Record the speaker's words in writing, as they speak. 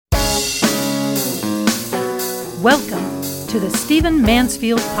Welcome to the Stephen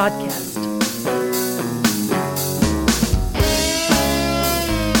Mansfield Podcast.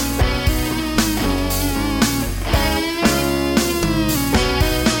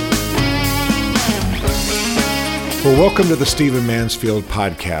 Well, welcome to the Stephen Mansfield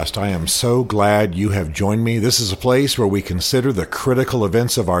Podcast. I am so glad you have joined me. This is a place where we consider the critical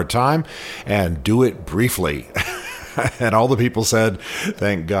events of our time and do it briefly. And all the people said,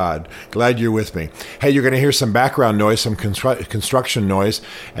 thank God. Glad you're with me. Hey, you're going to hear some background noise, some construction noise,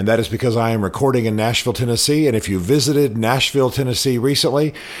 and that is because I am recording in Nashville, Tennessee. And if you visited Nashville, Tennessee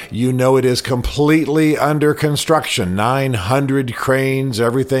recently, you know it is completely under construction. 900 cranes,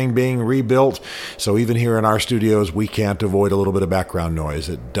 everything being rebuilt. So even here in our studios, we can't avoid a little bit of background noise.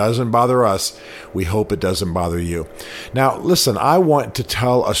 It doesn't bother us. We hope it doesn't bother you. Now, listen, I want to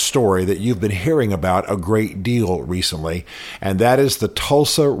tell a story that you've been hearing about a great deal recently, and that is the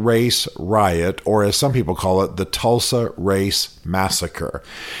Tulsa Race Riot, or as some people call it, the Tulsa Race Massacre.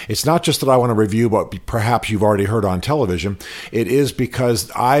 It's not just that I want to review what perhaps you've already heard on television. It is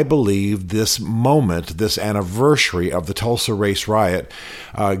because I believe this moment, this anniversary of the Tulsa Race Riot,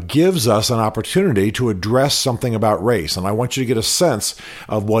 gives us an opportunity to address something about race. And I want you to get a sense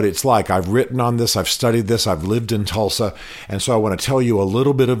of what it's like. I've written on this, I've studied this, I've lived in Tulsa, and so I want to tell you a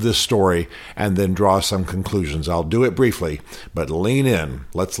little bit of this story and then draw some conclusions. I'll do it briefly, but lean in.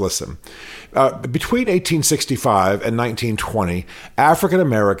 Let's listen. Between 1865 and 1920, African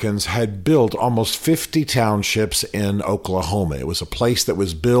Americans had built almost 50 townships in Oklahoma. It was a place that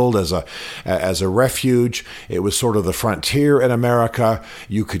was built as a refuge. It was sort of the frontier in America.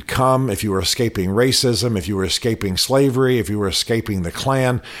 You could come if you were escaping racism, if you were escaping slavery, if you were escaping the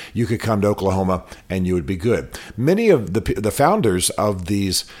Klan, you could come to Oklahoma and you would be good. Many of the founders of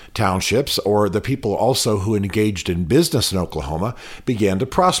these townships, or the people also who engaged in business in Oklahoma, began to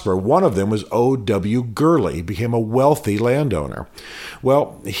prosper. One of them was O.W. Gurley. He became a wealthy landowner.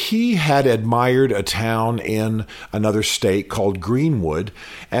 Well, he had admired a town in another state called Greenwood,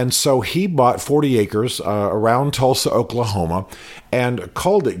 and so he bought 40 acres around Tulsa, Oklahoma, and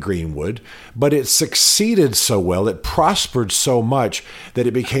called it Greenwood, but it succeeded so well, it prospered so much that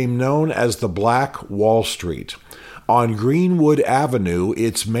it became known as the Black Wall Street. On Greenwood Avenue,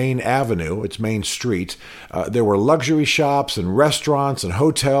 its main street, there were luxury shops and restaurants and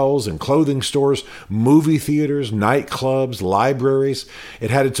hotels and clothing stores, movie theaters, nightclubs, libraries.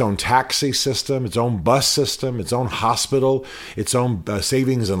 It had its own taxi system, its own bus system, its own hospital, its own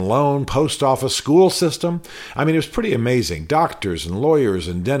savings and loan, post office, school system. I mean, it was pretty amazing. Doctors and lawyers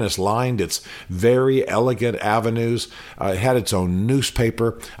and dentists lined its very elegant avenues. It had its own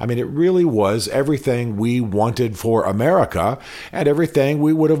newspaper. I mean, it really was everything we wanted for America and everything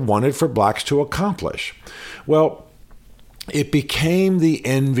we would have wanted for blacks to accomplish. Well, it became the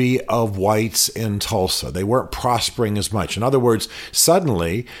envy of whites in Tulsa. They weren't prospering as much. In other words,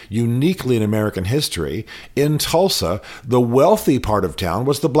 suddenly, uniquely in American history, in Tulsa, the wealthy part of town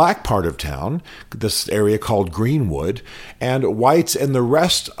was the black part of town, this area called Greenwood, and whites in the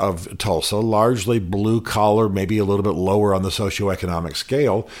rest of Tulsa, largely blue collar, maybe a little bit lower on the socioeconomic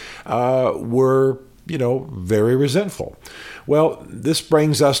scale, were very resentful. Well, this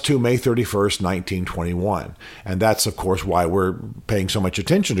brings us to May 31st, 1921. And that's, of course, why we're paying so much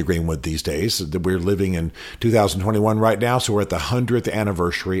attention to Greenwood these days. We're living in 2021 right now, so we're at the 100th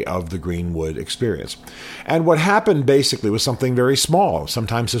anniversary of the Greenwood experience. And what happened basically was something very small.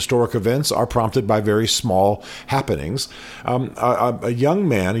 Sometimes historic events are prompted by very small happenings. A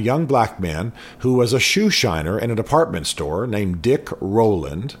young black man who was a shoe shiner in a department store named Dick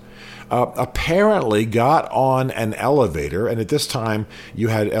Rowland, apparently got on an elevator, and at this time you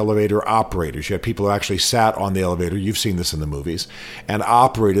had elevator operators. You had people who actually sat on the elevator, you've seen this in the movies, and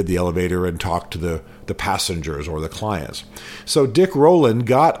operated the elevator and talked to the passengers or the clients. So Dick Rowland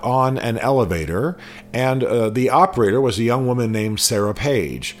got on an elevator, and the operator was a young woman named Sarah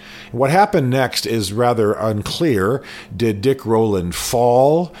Page. What happened next is rather unclear. Did Dick Rowland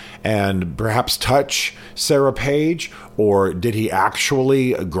fall and perhaps touch Sarah Page, or did he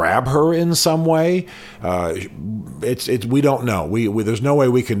actually grab her in some way? We don't know. There's no way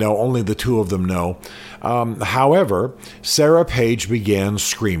we can know. Only the two of them know. However, Sarah Page began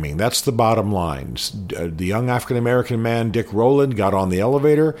screaming. That's the bottom line. The young African-American man, Dick Rowland, got on the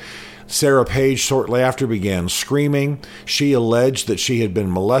elevator. Sarah Page shortly after began screaming. She alleged that she had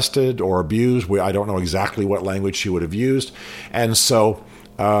been molested or abused. I don't know exactly what language she would have used. And so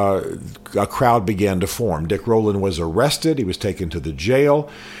a crowd began to form. Dick Rowland was arrested. He was taken to the jail.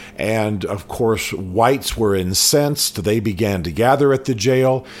 And, of course, whites were incensed. They began to gather at the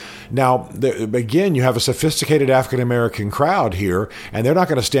jail. Now, again, you have a sophisticated African-American crowd here, and they're not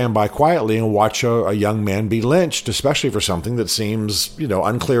going to stand by quietly and watch a young man be lynched, especially for something that seems,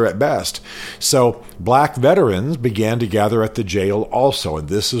 unclear at best. So black veterans began to gather at the jail also, and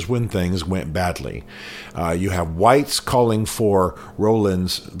this is when things went badly. You have whites calling for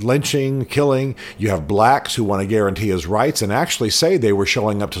Rowland's lynching, killing. You have blacks who want to guarantee his rights and actually say they were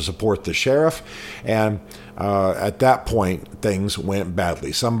showing up to support the sheriff. And at that point, things went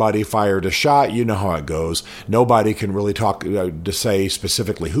badly. Somebody fired a shot. You know how it goes. Nobody can really talk to say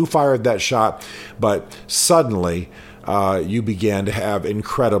specifically who fired that shot. But suddenly, you began to have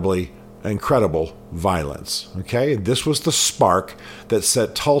incredible violence. Okay, this was the spark that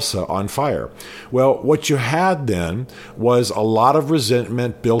set Tulsa on fire. Well, what you had then was a lot of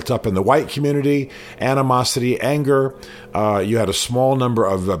resentment built up in the white community, animosity, anger. You had a small number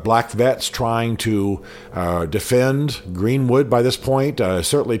of black vets trying to defend Greenwood by this point,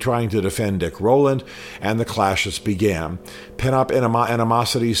 certainly trying to defend Dick Rowland, and the clashes began. Pent-up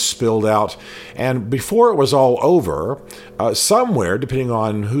animosity spilled out, and before it was all over, somewhere, depending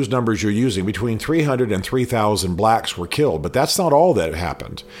on whose numbers you're using, between 300 and 3,000 blacks were killed, but that's not all that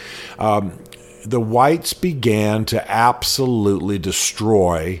happened. The whites began to absolutely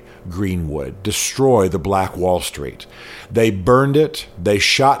destroy Greenwood, destroy the Black Wall Street. They burned it. They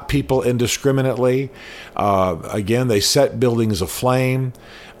shot people indiscriminately. Again, they set buildings aflame.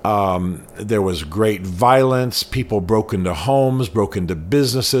 There was great violence. People broke into homes, broke into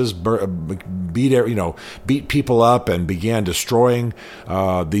businesses, beat people up and began destroying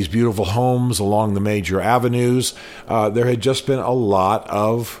these beautiful homes along the major avenues. There had just been a lot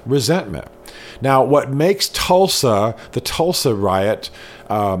of resentment. Now, what makes the Tulsa riot,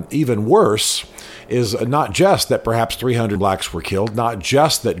 even worse is not just that perhaps 300 blacks were killed, not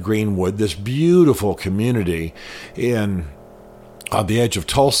just that Greenwood, this beautiful community on the edge of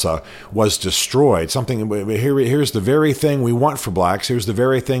Tulsa, was destroyed. Here's the very thing we want for blacks. Here's the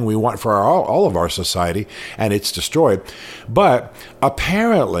very thing we want for all of our society, and it's destroyed. But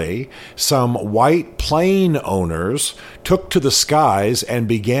apparently, some white plane owners took to the skies and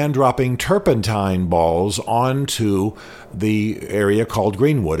began dropping turpentine balls onto the area called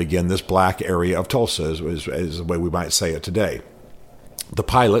Greenwood. Again, this black area of Tulsa is the way we might say it today. The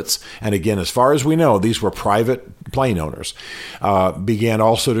pilots, and again, as far as we know, these were private plane owners, began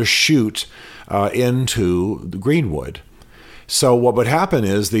also to shoot into Greenwood. So what would happen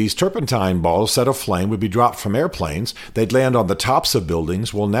is these turpentine balls set aflame would be dropped from airplanes. They'd land on the tops of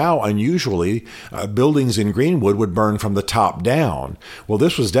buildings. Well, now, unusually, buildings in Greenwood would burn from the top down. Well,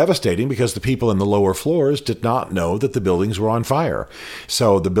 this was devastating because the people in the lower floors did not know that the buildings were on fire.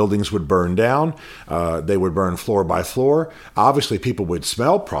 So the buildings would burn down. They would burn floor by floor. Obviously, people would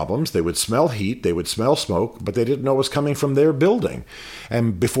smell problems. They would smell heat. They would smell smoke, but they didn't know it was coming from their building.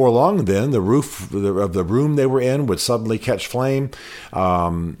 And before long, then, the roof of the room they were in would suddenly catch flame.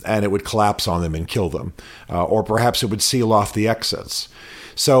 And it would collapse on them and kill them. Or perhaps it would seal off the exits.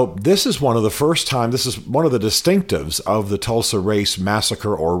 So this is one of the distinctives of the Tulsa Race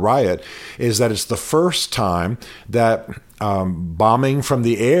Massacre or riot, is that it's the first time that bombing from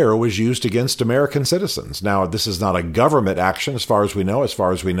the air was used against American citizens. Now, this is not a government action as far as we know. As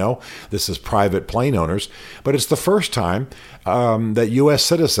far as we know, this is private plane owners. But it's the first time that U.S.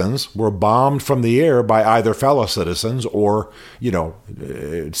 citizens were bombed from the air by either fellow citizens or,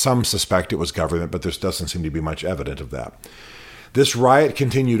 some suspect it was government, but there doesn't seem to be much evidence of that. This riot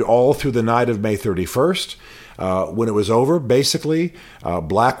continued all through the night of May 31st. When it was over, basically,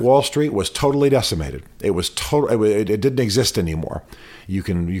 Black Wall Street was totally decimated. It didn't exist anymore. You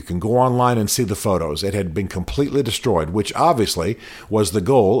can go online and see the photos. It had been completely destroyed, which obviously was the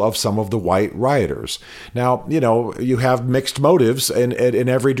goal of some of the white rioters. Now, you have mixed motives in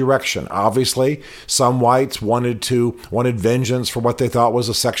every direction. Obviously, some whites wanted vengeance for what they thought was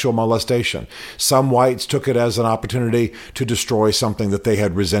a sexual molestation. Some whites took it as an opportunity to destroy something that they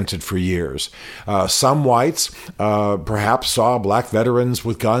had resented for years. Some whites perhaps saw black veterans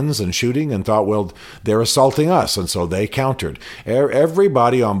with guns and shooting and thought, well, they're assaulting us, and so they countered.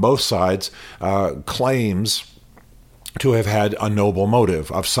 Everybody on both sides claims to have had a noble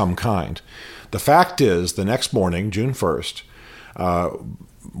motive of some kind. The fact is, the next morning, June 1st,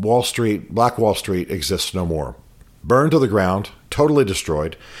 Black Wall Street exists no more. Burned to the ground, totally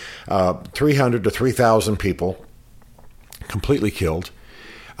destroyed, 300 to 3,000 people completely killed.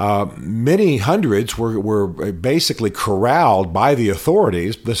 Many hundreds were basically corralled by the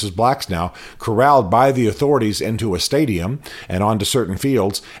authorities. This is blacks now, corralled by the authorities into a stadium and onto certain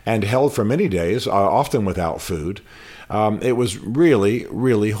fields and held for many days, often without food. It was really,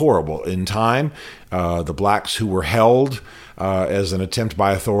 really horrible. In time, the blacks who were held as an attempt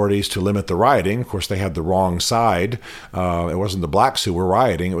by authorities to limit the rioting. Of course, they had the wrong side. It wasn't the blacks who were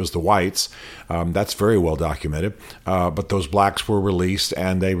rioting, it was the whites. That's very well documented. But those blacks were released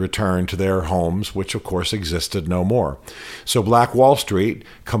and they returned to their homes, which of course existed no more. So Black Wall Street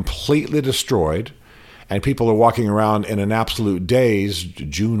completely destroyed. And people are walking around in an absolute daze,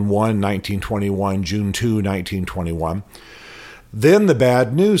 June 1, 1921, June 2, 1921. Then the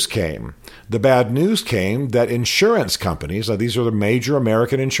bad news came. The bad news came that insurance companies, these are the major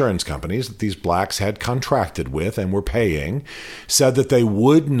American insurance companies that these blacks had contracted with and were paying, said that they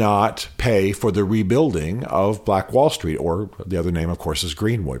would not pay for the rebuilding of Black Wall Street, or the other name, of course, is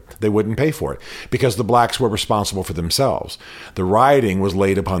Greenwood. They wouldn't pay for it because the blacks were responsible for themselves. The rioting was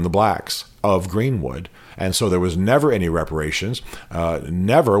laid upon the blacks of Greenwood, and so there was never any reparations.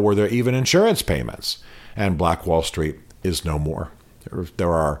 Never were there even insurance payments. And Black Wall Street is no more.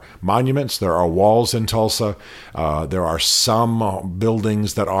 There are monuments, there are walls in Tulsa, there are some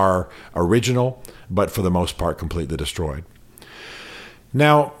buildings that are original, but for the most part completely destroyed.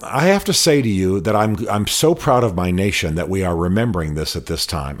 Now, I have to say to you that I'm so proud of my nation that we are remembering this at this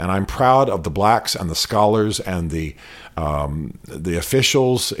time, and I'm proud of the blacks and the scholars and the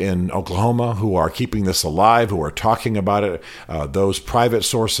officials in Oklahoma who are keeping this alive, who are talking about it, those private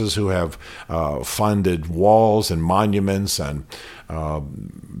sources who have funded walls and monuments and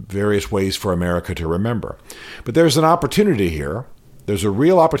various ways for America to remember. But there's an opportunity here. There's a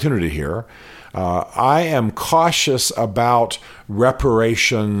real opportunity here. I am cautious about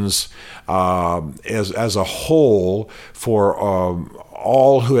reparations as a whole for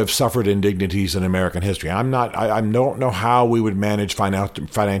all who have suffered indignities in American history. I don't know how we would manage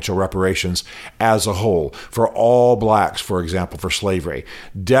financial reparations as a whole for all blacks, for example, for slavery.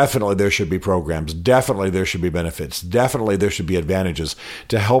 Definitely there should be programs. Definitely there should be benefits. Definitely there should be advantages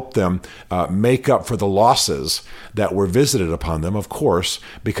to help them make up for the losses that were visited upon them, of course,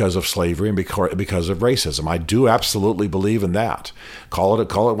 because of slavery and because of racism. I do absolutely believe in that. Call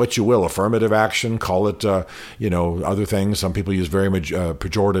it what you will, affirmative action, call it other things. Some people use very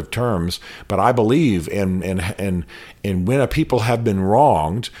pejorative terms, but I believe in when a people have been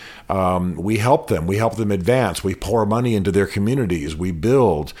wronged, we help them. We help them advance. We pour money into their communities. We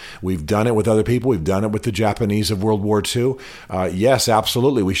build. We've done it with other people. We've done it with the Japanese of World War II. Yes,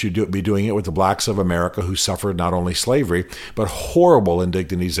 absolutely. We should be doing it with the blacks of America who suffered not only slavery, but horrible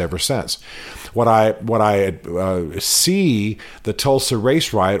indignities ever since. What I see the Tulsa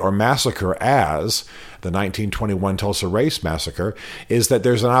race riot or massacre as, the 1921 Tulsa Race Massacre, is that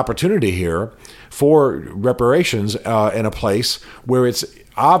there's an opportunity here for reparations in a place where it's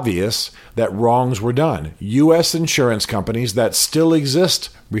obvious that wrongs were done. U.S. insurance companies that still exist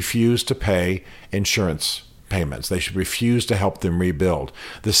refuse to pay insurance payments. They should refuse to help them rebuild.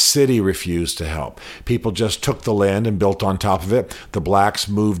 The city refused to help. People just took the land and built on top of it. The blacks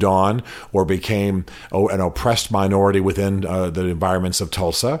moved on or became an oppressed minority within the environments of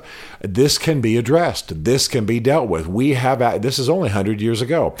Tulsa. This can be addressed. This can be dealt with. This is only 100 years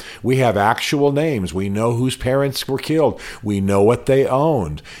ago. We have actual names. We know whose parents were killed. We know what they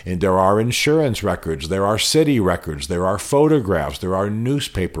owned. And there are insurance records. There are city records. There are photographs. There are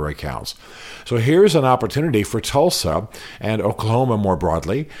newspaper accounts. So here's an opportunity for Tulsa and Oklahoma more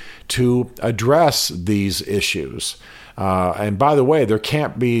broadly to address these issues. And by the way, there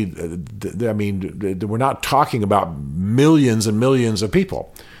can't be, we're not talking about millions and millions of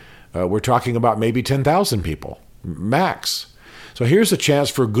people. We're talking about maybe 10,000 people, max. So here's a chance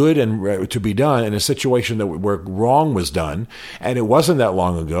for good and to be done in a situation where wrong was done, and it wasn't that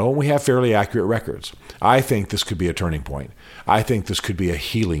long ago, and we have fairly accurate records. I think this could be a turning point. I think this could be a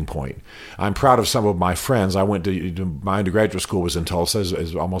healing point. I'm proud of some of my friends. I went to my undergraduate school was in Tulsa,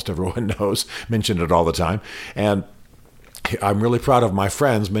 as almost everyone knows, mentioned it all the time, and I'm really proud of my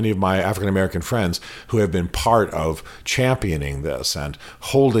friends, many of my African-American friends who have been part of championing this and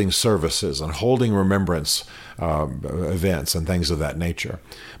holding services and holding remembrance events and things of that nature.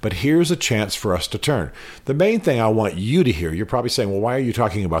 But here's a chance for us to turn. The main thing I want you to hear, you're probably saying, well, why are you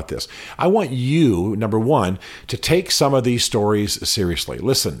talking about this? I want you, number one, to take some of these stories seriously.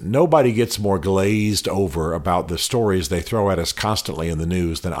 Listen, nobody gets more glazed over about the stories they throw at us constantly in the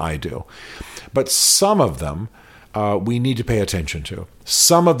news than I do. But some of them we need to pay attention to.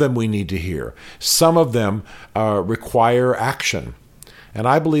 Some of them we need to hear. Some of them require action. And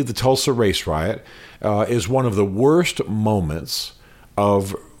I believe the Tulsa race riot is one of the worst moments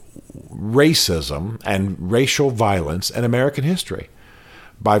of racism and racial violence in American history,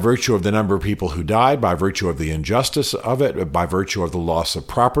 by virtue of the number of people who died, by virtue of the injustice of it, by virtue of the loss of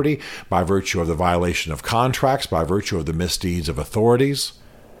property, by virtue of the violation of contracts, by virtue of the misdeeds of authorities.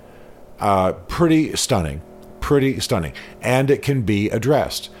 Pretty stunning. And it can be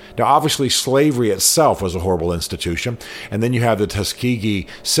addressed. Now, obviously, slavery itself was a horrible institution. And then you have the Tuskegee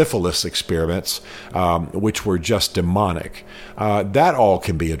syphilis experiments, which were just demonic. That all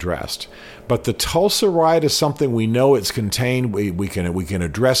can be addressed. But the Tulsa riot is something we know it's contained. We can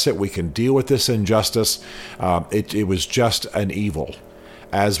address it. We can deal with this injustice. It was just an evil,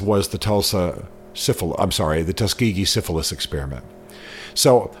 as was the the Tuskegee syphilis experiment.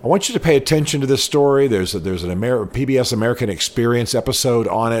 So I want you to pay attention to this story. There's an PBS American Experience episode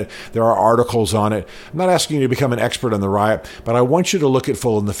on it. There are articles on it. I'm not asking you to become an expert on the riot, but I want you to look it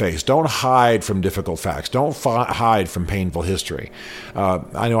full in the face. Don't hide from difficult facts. Don't hide from painful history.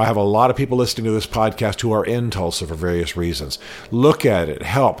 I know I have a lot of people listening to this podcast who are in Tulsa for various reasons. Look at it.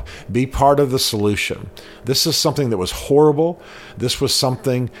 Help. Be part of the solution. This is something that was horrible. This was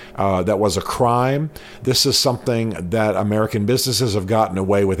something that was a crime. This is something that American businesses have gotten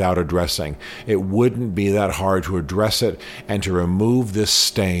away without addressing. It wouldn't be that hard to address it and to remove this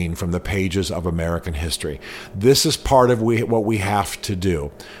stain from the pages of American history. This is part of what we have to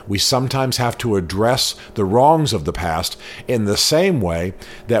do. We sometimes have to address the wrongs of the past in the same way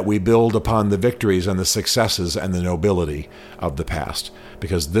that we build upon the victories and the successes and the nobility of the past,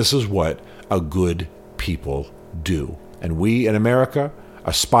 because this is what a good people do. And we in America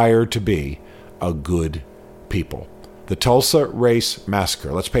aspire to be a good people. The Tulsa Race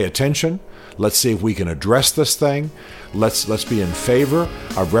Massacre. Let's pay attention. Let's see if we can address this thing. Let's be in favor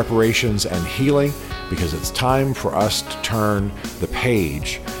of reparations and healing, because it's time for us to turn the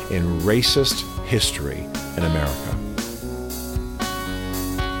page in racist history in America.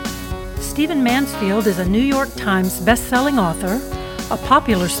 Stephen Mansfield is a New York Times best-selling author, a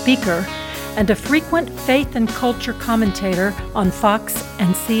popular speaker, and a frequent faith and culture commentator on Fox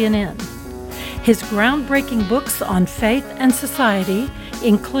and CNN. His groundbreaking books on faith and society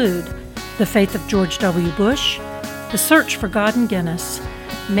include The Faith of George W. Bush, The Search for God in Guinness,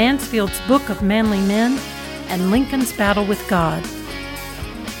 Mansfield's Book of Manly Men, and Lincoln's Battle with God.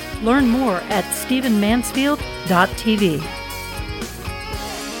 Learn more at stephenmansfield.tv.